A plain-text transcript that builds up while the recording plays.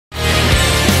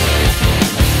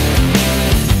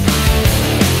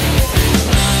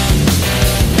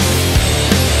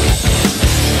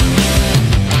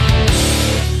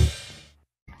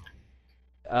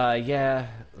Yeah.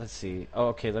 Let's see. Oh,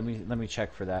 okay. Let me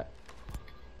check for that.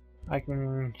 I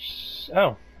can.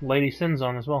 Oh, Lady Syn's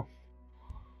on as well.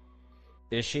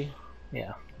 Is she?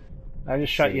 Yeah. I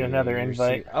just shot you another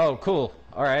invite. Oh, cool.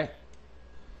 All right.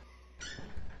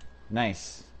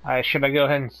 Nice. Should I go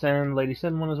ahead and send Lady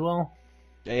Syn one as well?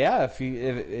 Yeah,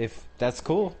 if that's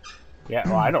cool. Yeah.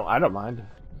 Well, I don't mind.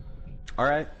 All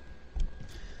right.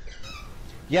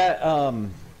 Yeah.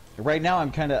 Right now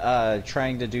I'm kind of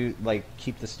trying to do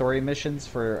keep the story missions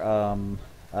for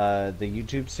the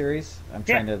YouTube series. I'm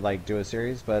trying to do a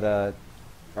series, but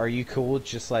are you cool with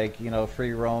just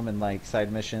free roam and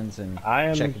side missions and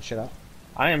checking shit out?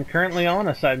 I am currently on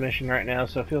a side mission right now,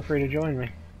 so feel free to join me.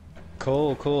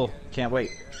 Cool. Can't wait.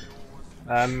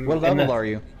 What level are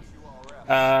you?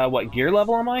 What gear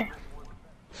level am I?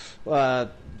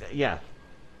 Yeah.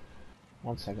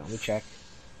 1 second, let me check.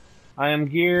 I am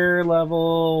gear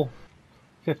level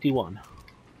 51.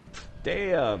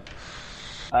 Damn.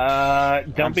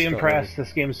 Don't be impressed.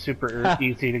 This game's super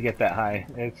easy to get that high.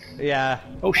 It's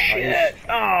Oh shit!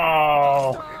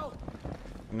 Oh.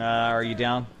 Nah, are you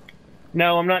down?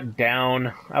 No, I'm not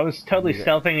down. I was totally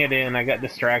stealthing it in. I got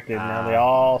distracted. Now they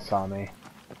all saw me.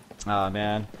 Oh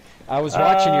man, I was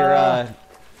watching your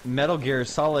Metal Gear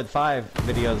Solid 5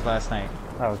 videos last night.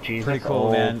 Oh jeez, pretty cool,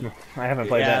 old. man. I haven't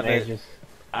played that in ages.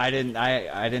 I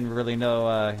didn't really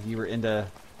know you were into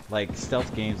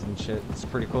stealth games and shit. It's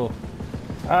pretty cool.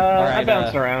 Right, I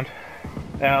bounce around.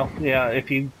 Now, yeah,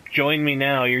 if you join me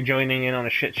now, you're joining in on a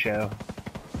shit show.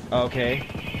 Okay.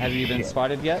 Have you been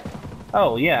spotted yet?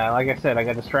 Oh yeah, like I said, I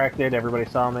got distracted. Everybody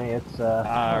saw me. It's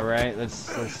All right, let's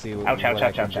see. Ouch!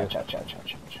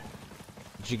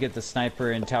 Did you get the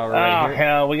sniper in tower right here? Oh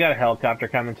hell, we got a helicopter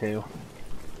coming too.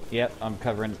 Yep, I'm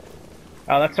covering.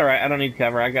 Oh, that's all right. I don't need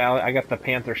cover. I got the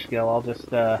Panther skill. I'll just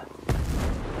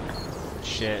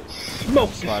Shit.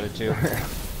 Smoke. Spotted too.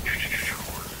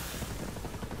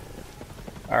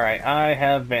 All right, I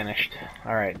have vanished.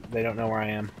 All right, they don't know where I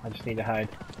am. I just need to hide.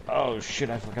 Oh shit!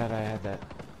 I forgot I had that.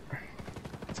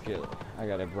 Let's get. I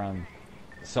gotta run.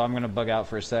 So I'm gonna bug out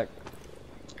for a sec.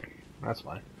 That's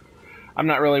fine. I'm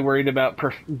not really worried about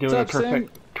doing a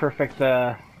perfect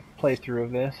playthrough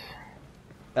of this.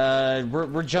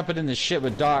 We're jumping in the shit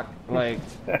with Doc.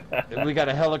 We got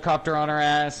a helicopter on our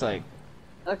ass.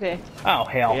 Okay. Oh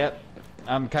hell. Yep.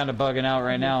 I'm kind of bugging out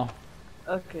right now.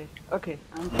 Okay.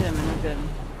 I'm coming.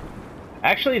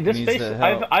 Actually, this space,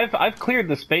 I've cleared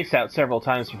the space out several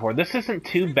times before. This isn't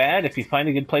too bad. If you find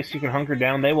a good place you can hunker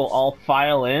down, they will all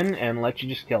file in and let you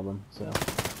just kill them. So.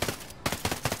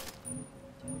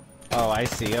 Oh, I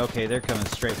see. Okay, they're coming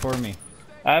straight for me.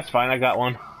 That's fine. I got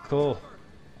one. Cool.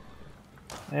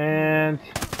 And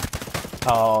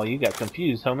oh, you got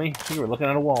confused, homie. You were looking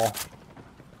at a wall.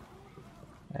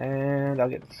 And I'll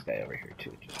get this guy over here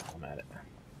too, just while I'm at it.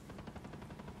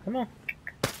 Come on.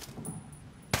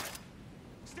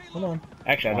 Come on.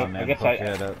 Actually, I don't. I guess poke your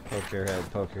head up. Poke your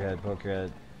head. Poke your head. Poke your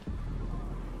head.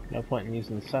 No point in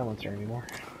using the silencer anymore.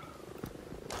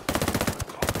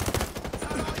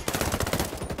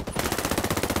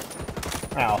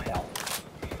 Oh hell!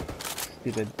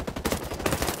 Stupid.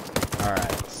 All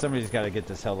right, somebody's got to get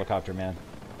this helicopter, man.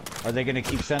 Are they gonna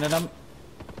keep sending them?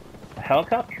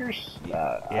 Helicopters?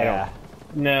 Yeah.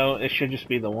 No, it should just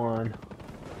be the one.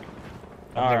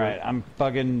 All right, I'm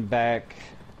bugging back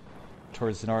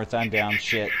towards the north. I'm down.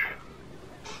 Shit.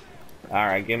 All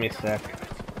right, give me a sec.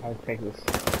 I'll take this.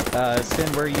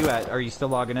 Syn, where are you at? Are you still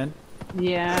logging in?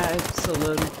 Yeah, it's still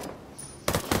loading.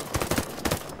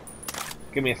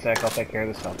 Give me a sec. I'll take care of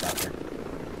this helicopter.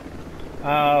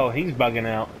 Oh, he's bugging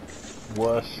out.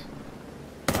 Wuss.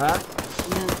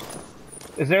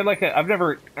 Is there I've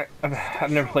never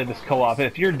played this co-op.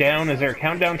 If you're down, is there a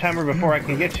countdown timer before I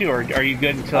can get you, or are you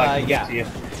good until I can get to you?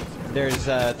 There's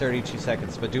 32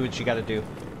 seconds, but do what you gotta do.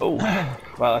 Oh,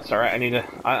 well, that's alright.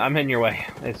 I'm in your way.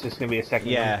 It's just gonna be a second.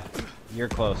 Yeah, you're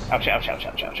close. Ouch, ouch, ouch,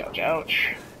 ouch, ouch, ouch,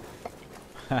 ouch.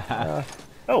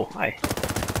 Oh, hi.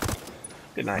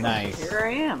 Good night. Nice. Here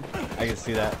I am. I can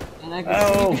see that. And I can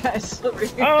see you guys over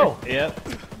here. Oh! Yep.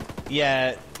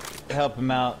 Yeah, help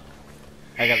him out.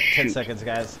 I got 10 seconds,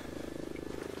 guys.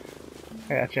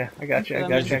 I gotcha.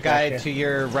 There's a guy to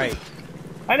your right.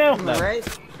 I know. Left. Right?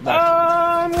 Left.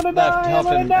 I'm gonna die. Help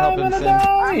him,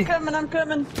 Syn. I'm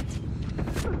coming.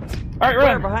 Alright, Where,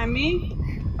 run. behind me?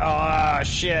 Oh,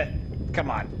 shit.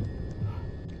 Come on.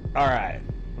 Alright.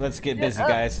 Let's get busy,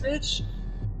 guys. Bitch.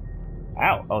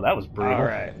 Ow. Oh, that was brutal.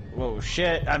 Alright. Whoa,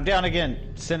 shit. I'm down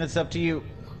again. Syn, it's up to you.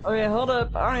 Okay, hold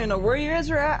up. I don't even know where you guys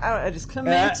are at. I just come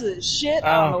into this shit.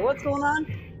 I don't know what's going on.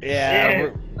 Yeah.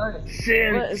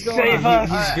 Syn, What is going save on?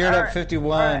 us. He's geared up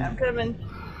 51. Alright, I'm coming.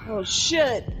 Oh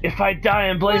shit! If I die,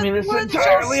 I'm blaming this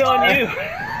entirely on you.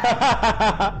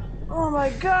 Oh my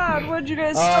god, what'd you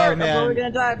guys start? man. I'm probably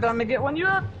gonna die, but I'm gonna get one. You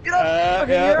up? Get up!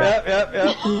 Okay, you're up. Yep.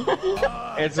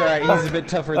 It's alright, he's a bit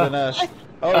tougher than us.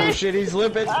 Oh shit, he's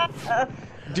limping.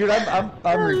 Dude, I'm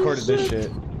recording this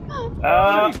shit.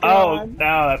 Oh,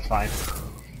 no, that's fine.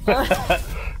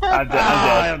 I'm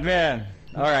dead. Oh man.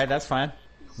 Alright, that's fine.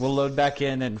 We'll load back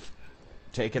in and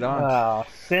take it on. Oh,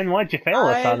 Syn, why'd you fail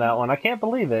us on that one? I can't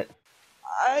believe it.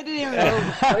 I didn't even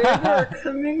know where they were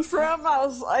coming from.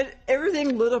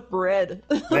 Everything lit up red.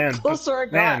 Man, The closer I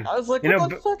got, I was like, what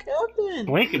the fuck happened?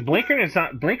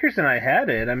 Blinkers and I had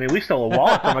it. I mean, we stole a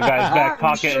wallet from a guy's back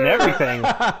pocket and everything.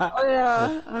 Oh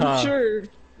yeah, I'm sure.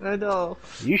 I know.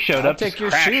 You showed up just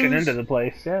crashing into the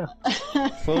place, yeah.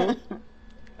 Fool.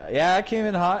 Yeah, I came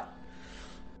in hot.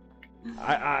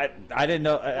 I didn't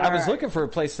know. I was looking for a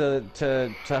place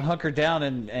to hunker down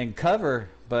and cover,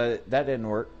 but that didn't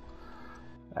work.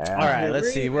 All right,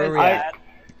 let's see where we at.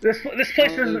 This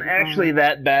place isn't actually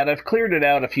that bad. I've cleared it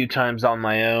out a few times on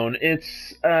my own.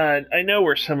 It's I know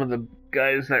where some of the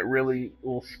guys that really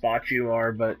will spot you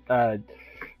are, but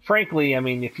frankly, I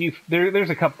mean, if there's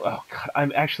a couple. Oh god,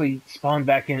 I'm actually spawned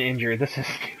back in injured. This is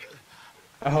stupid.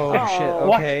 Oh shit.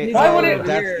 Okay. Why would it?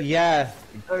 That's, yeah.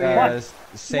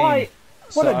 Same. Why?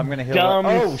 So What I'm gonna heal. dumb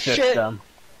Oh system.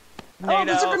 shit. Oh,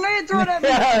 there's a grenade thrown at me!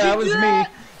 Yeah, that was me.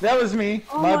 That was me.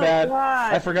 Oh my bad.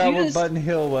 God. I forgot what button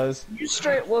heal was. You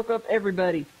straight woke up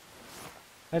everybody.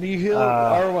 How do you heal?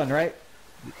 R1, right?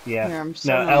 Yeah. Here, I'm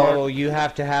No, you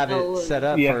have to have it set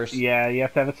up first. Yeah, you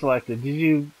have to have it selected. Did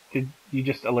you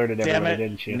just alerted everybody,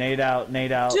 didn't you? Nade out.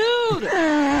 Dude!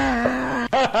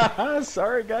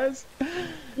 Sorry, guys.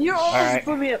 You almost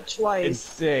put me up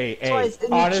twice. Twice.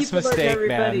 And honest mistake,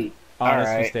 man.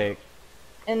 Honest mistake.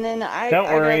 And then Don't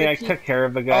worry, I took care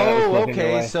of the guy that was looking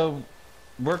away. So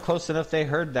we're close enough they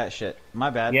heard that shit.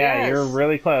 My bad. Yeah, you're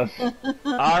really close.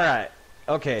 Alright.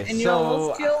 Okay, and you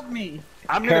almost killed me.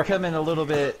 I'm gonna come in a little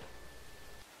bit.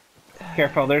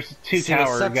 Careful, there's two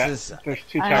towers. There's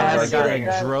two towers. I haven't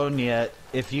got a drone yet.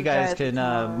 If you guys can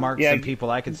mark some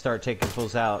people, I can start taking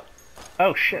fools out.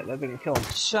 Oh shit, that didn't kill him.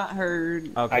 Shot her.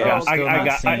 Okay,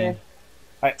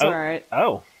 it's alright.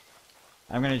 Oh.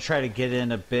 I'm gonna try to get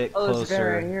in a bit closer. There's a guy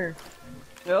right here.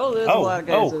 Oh, there's a lot of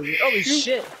guys over here. Holy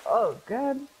shit. Oh,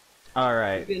 God.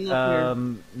 Alright. You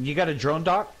got a drone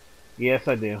dock? Yes,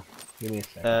 I do. Give me a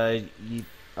second.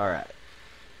 Alright.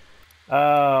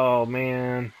 Oh,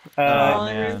 man.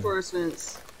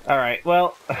 Reinforcements. Alright,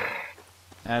 well...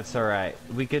 That's alright.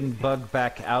 We can bug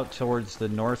back out towards the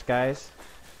north, guys.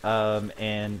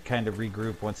 And kind of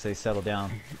regroup once they settle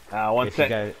down. One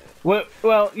sec.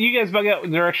 Well, you guys bug out the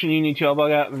direction you need to. I'll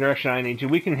bug out the direction I need to.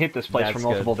 We can hit this place from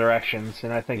multiple directions,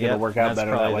 and I think it'll work out better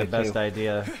that way, too. That's probably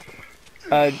the best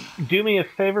idea. Do me a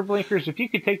favor, Blinkers. If you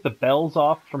could take the bells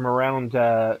off from around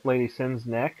Lady Syn's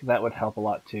neck, that would help a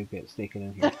lot, too, get sneaking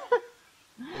in here.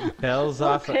 Bells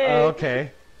off? Oh, okay.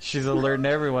 She's alerting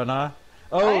everyone, huh?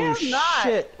 Oh,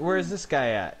 shit. Where's this guy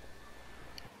at?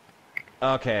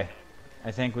 Okay.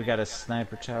 I think we got a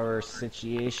sniper tower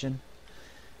situation.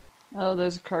 Oh,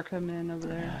 there's a car coming in over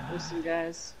there. There's some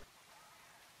guys.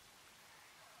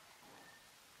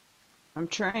 I'm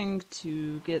trying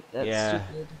to get that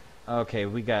stupid... Okay,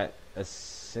 we got a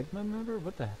Sigma member?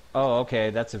 What the... Oh, okay,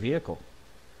 that's a vehicle.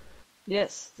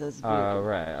 Yes, that's a vehicle.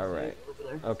 Alright.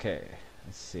 Okay,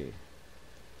 let's see.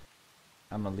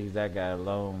 I'm gonna leave that guy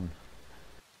alone.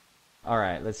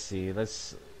 Alright, let's see.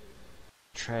 Let's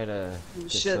try to...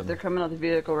 Shit, they're coming out the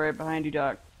vehicle right behind you,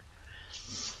 Doc.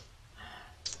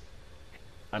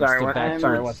 I'm still back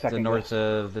towards the north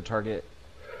of the target.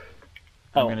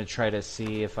 I'm gonna try to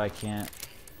see if I can't...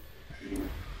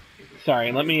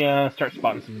 Sorry, let me start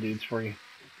spotting some dudes for you.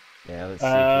 Yeah, let's see.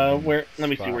 Let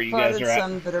me see where you guys are at.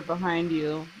 Some that are behind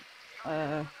you.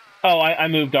 Oh, I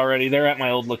moved already. They're at my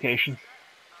old location.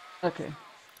 Okay.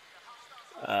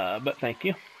 But thank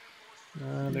you.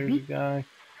 There's a guy.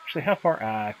 Actually, how far?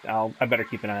 I better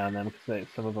keep an eye on them because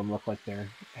some of them look like they're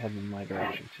heading in my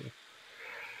direction too.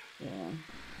 Yeah.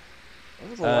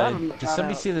 Does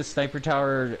somebody see the sniper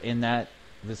tower in that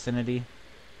vicinity?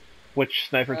 Which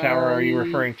sniper tower are you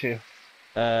referring to?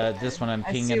 This one I'm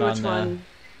pinging on the...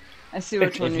 I see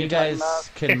which one you're talking about.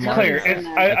 It's clear.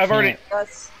 I've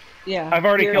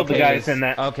already killed the guys in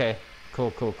that. Okay.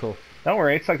 Cool. Don't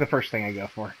worry, it's like the first thing I go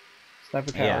for.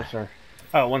 Sniper towers are...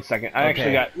 Oh, 1 second. I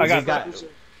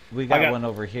got one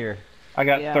over here. I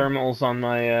got thermals on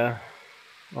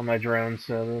my drone,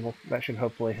 so that should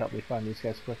hopefully help me find these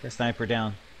guys quicker. Sniper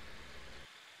down.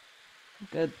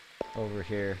 Good. Over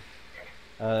here.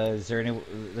 Is there any...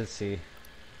 Let's see.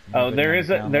 Oh, Nobody there on is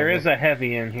the a ground there level? is a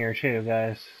heavy in here too,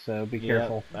 guys. So be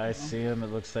careful. Yep, I see him. It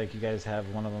looks like you guys have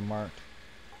one of them marked.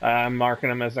 I'm marking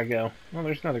them as I go. Oh,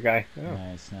 there's another guy. Oh.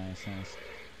 Nice, nice, nice.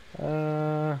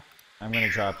 Uh, I'm gonna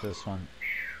drop this one.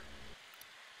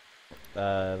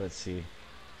 Let's see.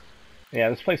 yeah,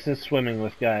 this place is swimming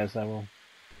with guys. I will.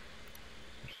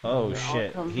 Oh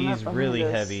shit, coming he's up behind really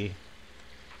us. heavy.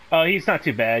 Oh, he's not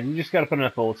too bad. You just gotta put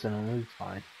enough bullets in him. He's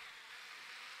fine.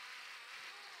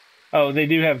 Oh, they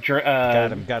do have.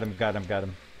 Got him, got him, got him, got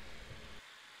him.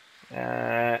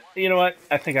 You know what?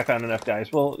 I think I found enough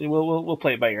guys. We'll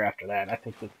play it by ear after that. I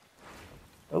think that.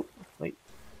 Oh wait,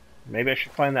 maybe I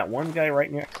should find that one guy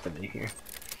right next to me here.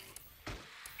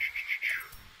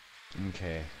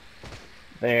 Okay.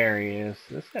 There he is.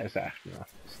 This guy's actually not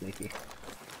sneaky.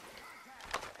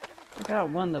 I got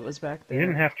one that was back there. You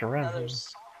didn't have to run.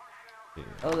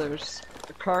 Now there's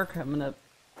a car coming up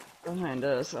behind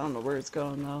us. I don't know where it's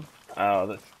going though. Oh,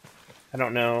 that's. I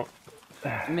don't know.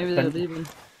 Maybe they're leaving.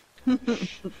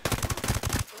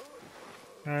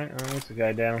 Alright, there's a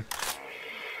guy down.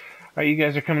 Alright, you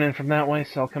guys are coming in from that way,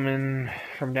 so I'll come in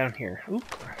from down here. Oop,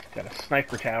 got a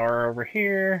sniper tower over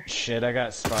here. Shit, I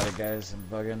got spotted, guys. I'm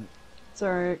bugging. It's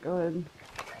alright, go ahead.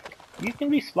 You can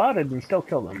be spotted and still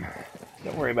kill them.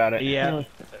 Don't worry about it. Yeah.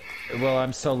 Well,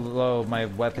 I'm so low. My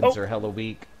weapons are hella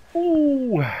weak.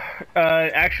 Ooh.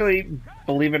 Actually,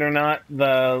 believe it or not,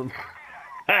 the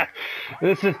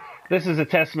this is a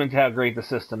testament to how great the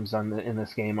systems in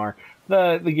this game are.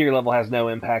 The gear level has no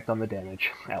impact on the damage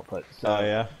output. So Oh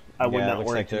yeah. I would not it looks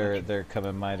worry like too much. they're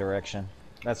coming my direction.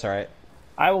 That's all right.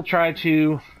 I will try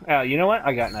to. You know what?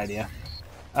 I got an idea.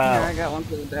 Here, I got one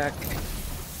for the back.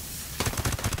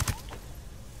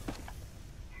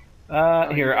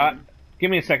 Here,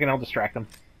 give me a second. I'll distract them.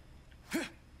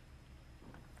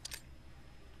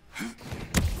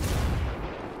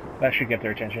 That should get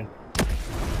their attention.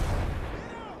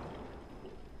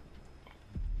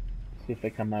 See if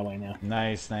they come my way now.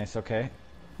 Nice, nice. Okay.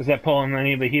 Is that pulling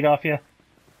any of the heat off you?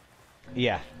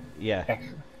 Yeah, yeah.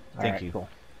 Excellent. Thank you. Cool.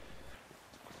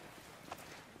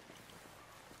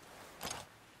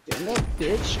 Stand up,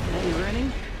 bitch. Now you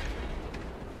running?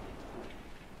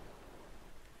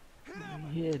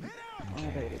 Hid. Oh,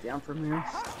 I gotta get down from here.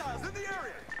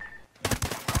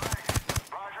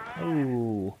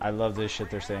 Ooh. I love this shit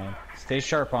they're saying. Stay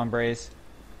sharp, hombres.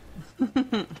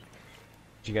 Did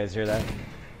you guys hear that?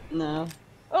 No.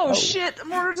 Oh, shit! The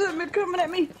mortars have been coming at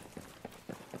me!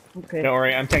 Okay. Don't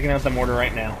worry, I'm taking out the mortar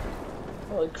right now.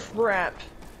 Holy crap.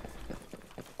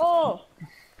 Oh!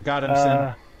 Got him,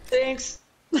 Syn. Thanks.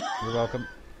 You're welcome.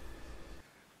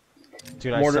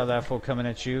 Dude, I Mortar- saw that fool coming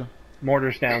at you.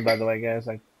 Mortar's down, by the way, guys.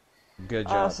 Good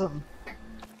job. Awesome.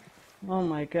 Oh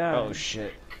my god. Oh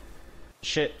shit.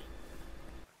 Shit.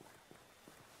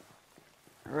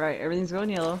 Alright, everything's going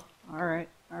yellow. Alright,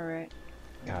 alright.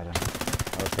 Got him.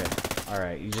 Okay.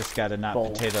 Alright, you just gotta not Bull.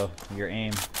 potato your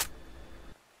aim.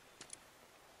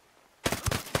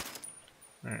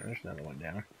 Alright, there's another one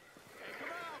down.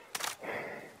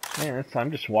 Man,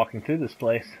 I'm just walking through this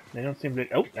place. They don't seem to.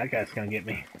 Oh, that guy's gonna get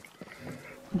me.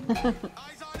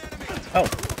 Oh,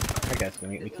 that guy's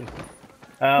gonna get me too.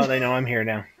 Oh, they know I'm here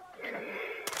now.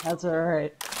 That's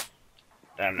alright.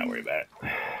 I'm not worried about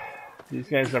it. These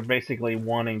guys are basically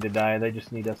wanting to die. They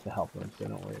just need us to help them, so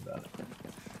don't worry about it.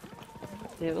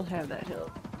 They will have that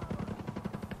help.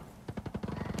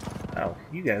 Oh,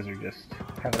 you guys are just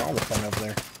having all the fun over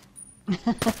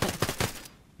there.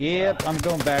 Yep, I'm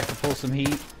going back to pull some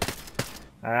heat.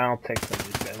 I'll take some of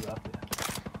these guys off you.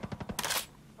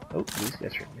 Oh, these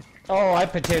guys hurt me. Oh, I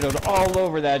potatoed all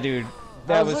over that dude.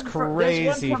 That was There's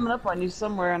crazy. one coming up on you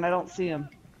somewhere and I don't see him.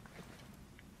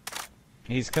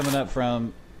 He's coming up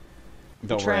from...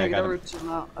 Don't worry, Trying I to get got over him. to him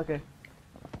now. Okay.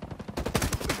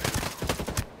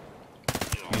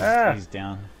 He's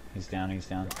down. He's down, he's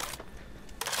down.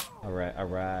 Alright,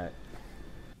 alright.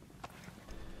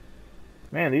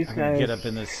 Man, these I'm guys... gonna get up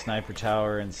in this sniper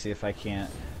tower and see if I can't...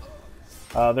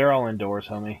 they're all indoors,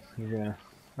 homie. You're gonna...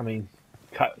 I mean,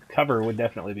 cover would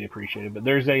definitely be appreciated, but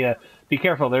there's a... be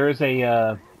careful, there is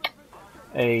a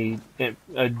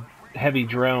heavy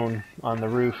drone on the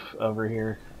roof over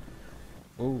here.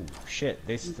 Oh shit,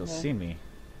 they still see me.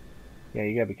 Yeah,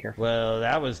 you gotta be careful. Well,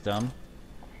 that was dumb.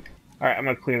 Alright, I'm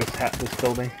gonna clear this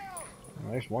building.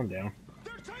 Oh, there's one down.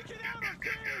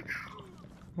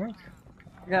 What?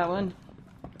 Got one.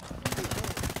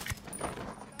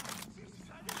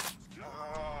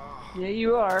 Yeah,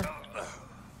 you are.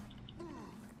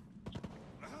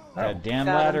 That damn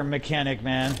got ladder him. mechanic,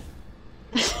 man.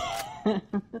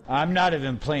 I'm not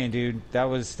even playing, dude. That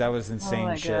was insane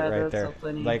my shit God, right that's there. so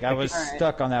funny. Like I was Alright.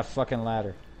 stuck on that fucking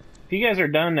ladder. If you guys are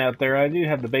done out there, I do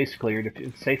have the base cleared.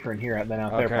 It's safer in here than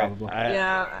out there, probably.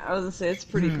 Yeah, I was gonna say it's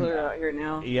pretty clear out here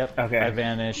now. Yep. Okay. I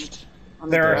vanished.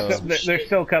 There's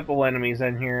still a couple enemies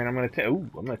in here, and I'm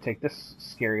gonna take this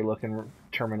scary looking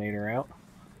Terminator out.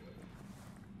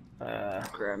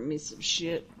 Grab me some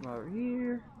shit over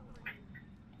here.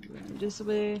 This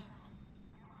way.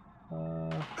 How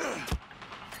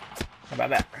about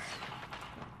that?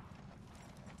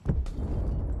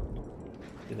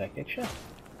 Did that get you?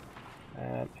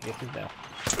 I guess it's no.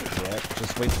 Yeah,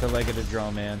 just wait till I get a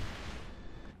drone, man.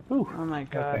 Ooh. Oh my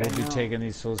god. We'll be taking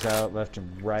these fools out left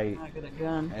and right. I got a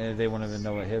gun. And they won't even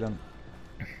know what hit them.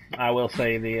 I will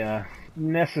say the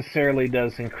necessarily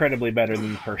does incredibly better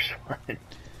than the first one.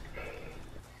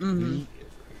 Mm-hmm.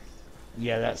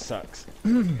 Yeah, that sucks.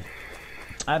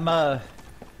 I'm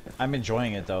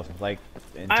enjoying it though, like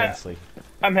intensely.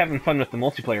 I'm having fun with the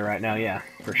multiplayer right now, yeah,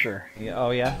 for sure. Yeah,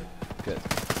 oh yeah? Good.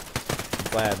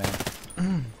 I'm glad, man.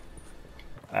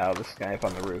 Oh, this guy up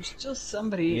on the roof. Just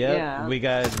somebody, yep, yeah. we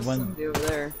got somebody over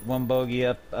there. One bogey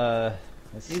up,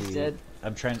 let's He's see. dead.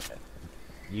 I'm trying to...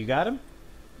 You got him?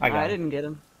 I didn't get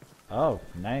him. Oh,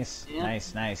 nice, yeah.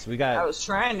 Nice. We got... I was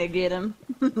trying to get him.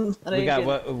 We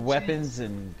got weapons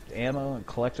and ammo and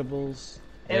collectibles.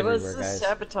 It was a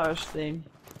sabotage thing.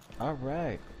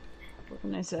 Alright. What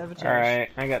can I sabotage? Alright,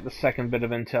 I got the second bit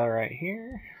of intel right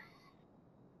here.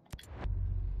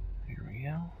 Here we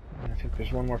go. I think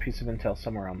there's one more piece of intel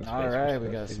somewhere on this base. Alright, we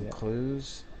got some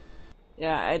clues.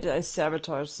 Yeah, I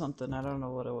sabotaged something. I don't know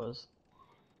what it was.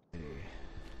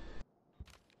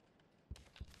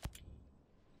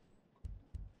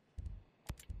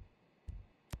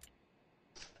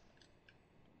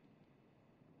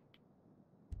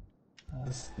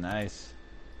 This is nice.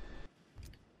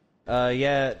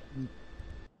 Yeah.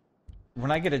 When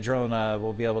I get a drone,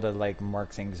 we'll be able to like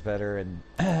mark things better and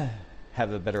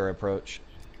have a better approach.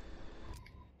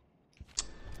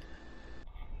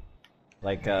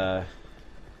 Like,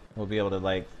 we'll be able to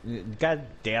like. God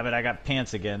damn it! I got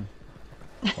pants again.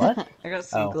 What? I got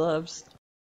some gloves.